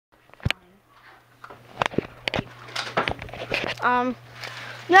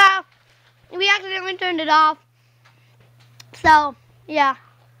No, we accidentally turned it off. So, yeah.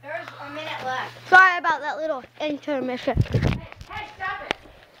 There's a minute left. Sorry about that little intermission. Hey, stop it.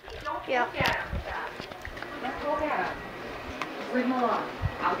 Don't look at him with that. Don't look at him. Leave him alone.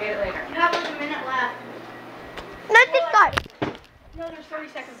 I'll get it later. You have like a minute left. Let's just start. No, there's 30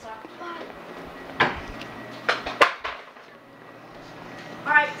 seconds left.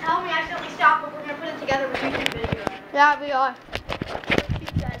 Alright, tell me I accidentally stopped, but we're going to put it together with YouTube video. Yeah, we are.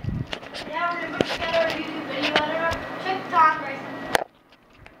 Yeah, we're going to put together a YouTube video editor. Check the time, Grayson.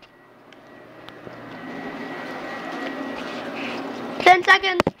 10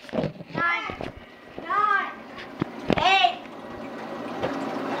 seconds. 9, 8,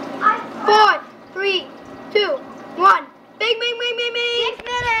 4, 3, 2, 1. Bing, bing, bing, bing, bing. 6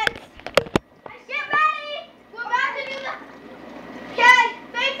 minutes. Get ready. We're about to do the... Okay,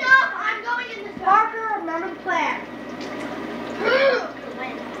 face off. I'm going in this Parker, remember the plan.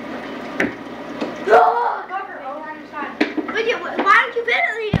 Parker, over on your side. Wait, why don't you fit it?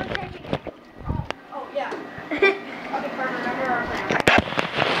 Oh, yeah. Okay, Parker, remember our plan.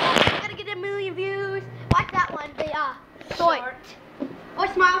 Gotta get a million views. Watch that one. They short. Or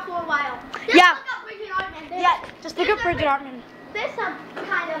smile for a while. Just Yeah. look up Bridget Artman. Yeah, just look up Bridget Hartman. There's some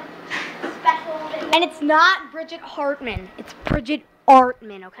kind of special... And it's not Bridget Hartman. It's Bridget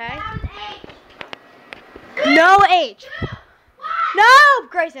Artman, okay? That was H. No H. 2, 1. No,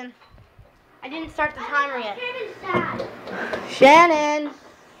 Grayson. I didn't start the timer yet. Shannon.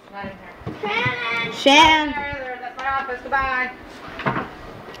 Shannon. Shan. That's my office. Goodbye.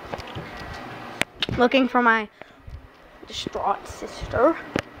 Looking for my distraught sister.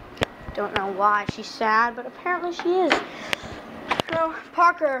 Don't know why she's sad, but apparently she is. So,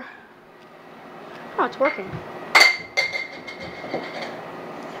 Parker. Oh, it's working.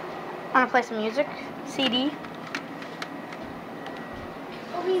 Wanna play some music? CD.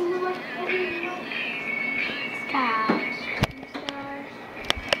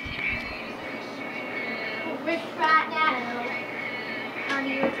 Rich right now. How do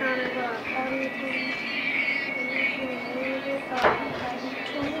you turn it up? How do you turn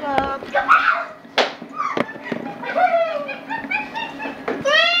it up?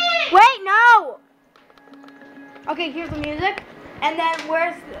 Wait, no! Okay, here's the music. And then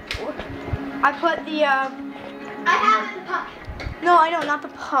where's the... I put the, I have it, the puck. No, I know, not the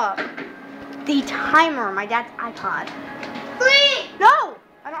puck. The timer, my dad's iPod. 3. No!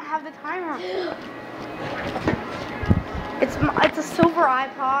 I don't have the timer. It's a silver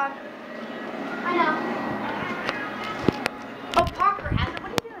iPod. I know. Oh, Parker has it.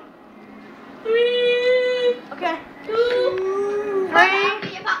 What are you doing? 3. Okay. 2. 3.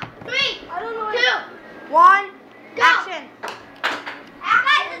 3. I don't know. 2. 1. Go. Action.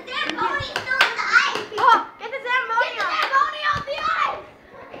 Guys, the Zamboni's still in the ice. Oh, get the Zamboni Get the off. Zamboni off the ice.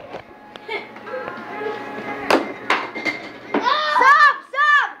 Stop!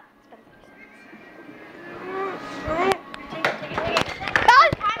 Stop!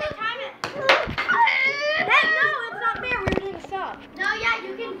 Guys, time it. No, it's not fair. We're doing stop. No, yeah,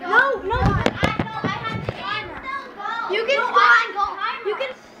 you can go. No. I have the timer. You can No, score I on go. You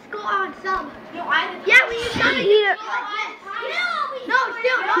can score on sub. No, I have the Yeah, when you done it, you No,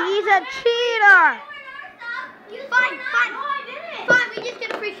 still. He's a cheater. Fine. Fine, we just get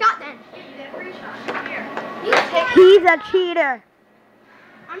a free shot then. He's a cheater.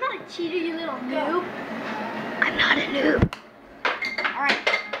 I'm not a cheater, you little noob. I'm not a noob. Alright,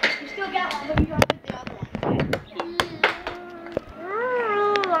 you still get one, but you don't get the other one.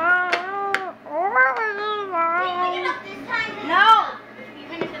 No! You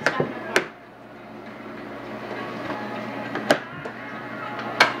finish this stuff in the corner.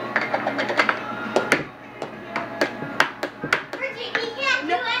 Bridget, he can't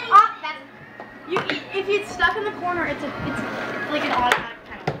do anything. If it's stuck in the corner, it's like an automatic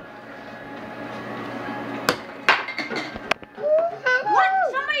penalty. What?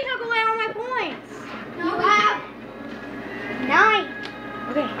 Somebody took away all my points. No, you have 9.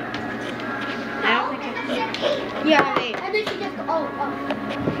 Okay. I don't think I Yeah, I have 8. And then she just go, oh.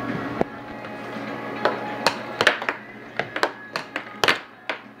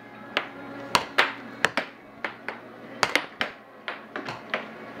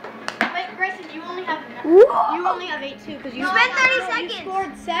 Wait, Grayson, you only have Whoa. You only have 8 too, because you spent 30 You seconds.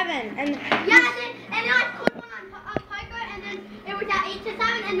 scored 7, and Yeah, and then I scored one on Piker, and then it was at 8 to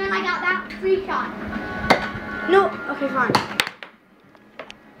 7, and then I got that free shot. No. Okay, fine.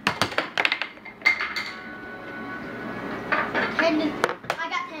 10. I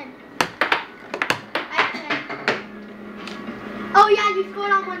got 10. I got 10. Oh yeah, you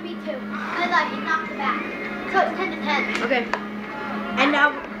scored on 1v2. Because I knocked it back. So it's 10 to 10. Okay. And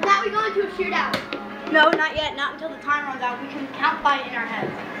now we go into a shootout. no, not yet. Not until the time runs out. We can count by in our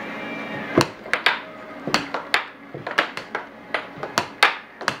heads.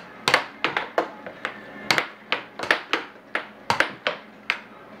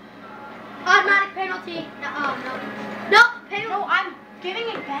 Automatic penalty. No, penalty. No, I'm giving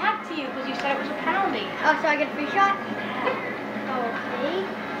it back to you because you said it was a penalty. Oh, so I get a free shot? Okay.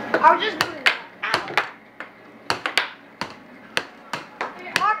 I was just doing that.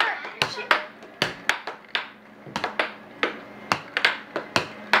 Parker, shit.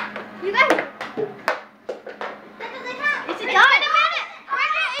 You guys. That doesn't count. It's a It's done. been a minute.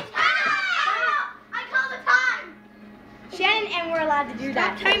 It's time. I call the time. Shannon, and we're allowed to do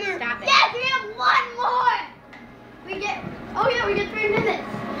that. Stop timer. Stop it. Yes, we have one more. We get 3 minutes.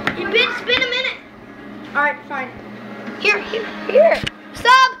 It's been a minute. All right, fine. Here.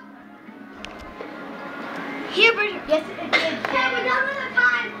 Stop. Here, Bridget. Yes, it did. Okay, we're done with the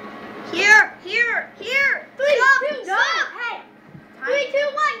time. Here. 3, Stop. 2, stop. Hey. 3, 2,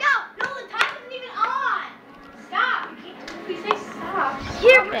 1, go. No, the time isn't even on. Stop. You can't. If we say stop.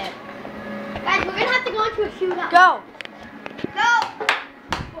 Here. Guys, we're gonna have to go into a shootout. Go.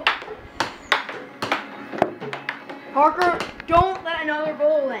 Parker, don't let another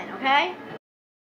goal in, okay?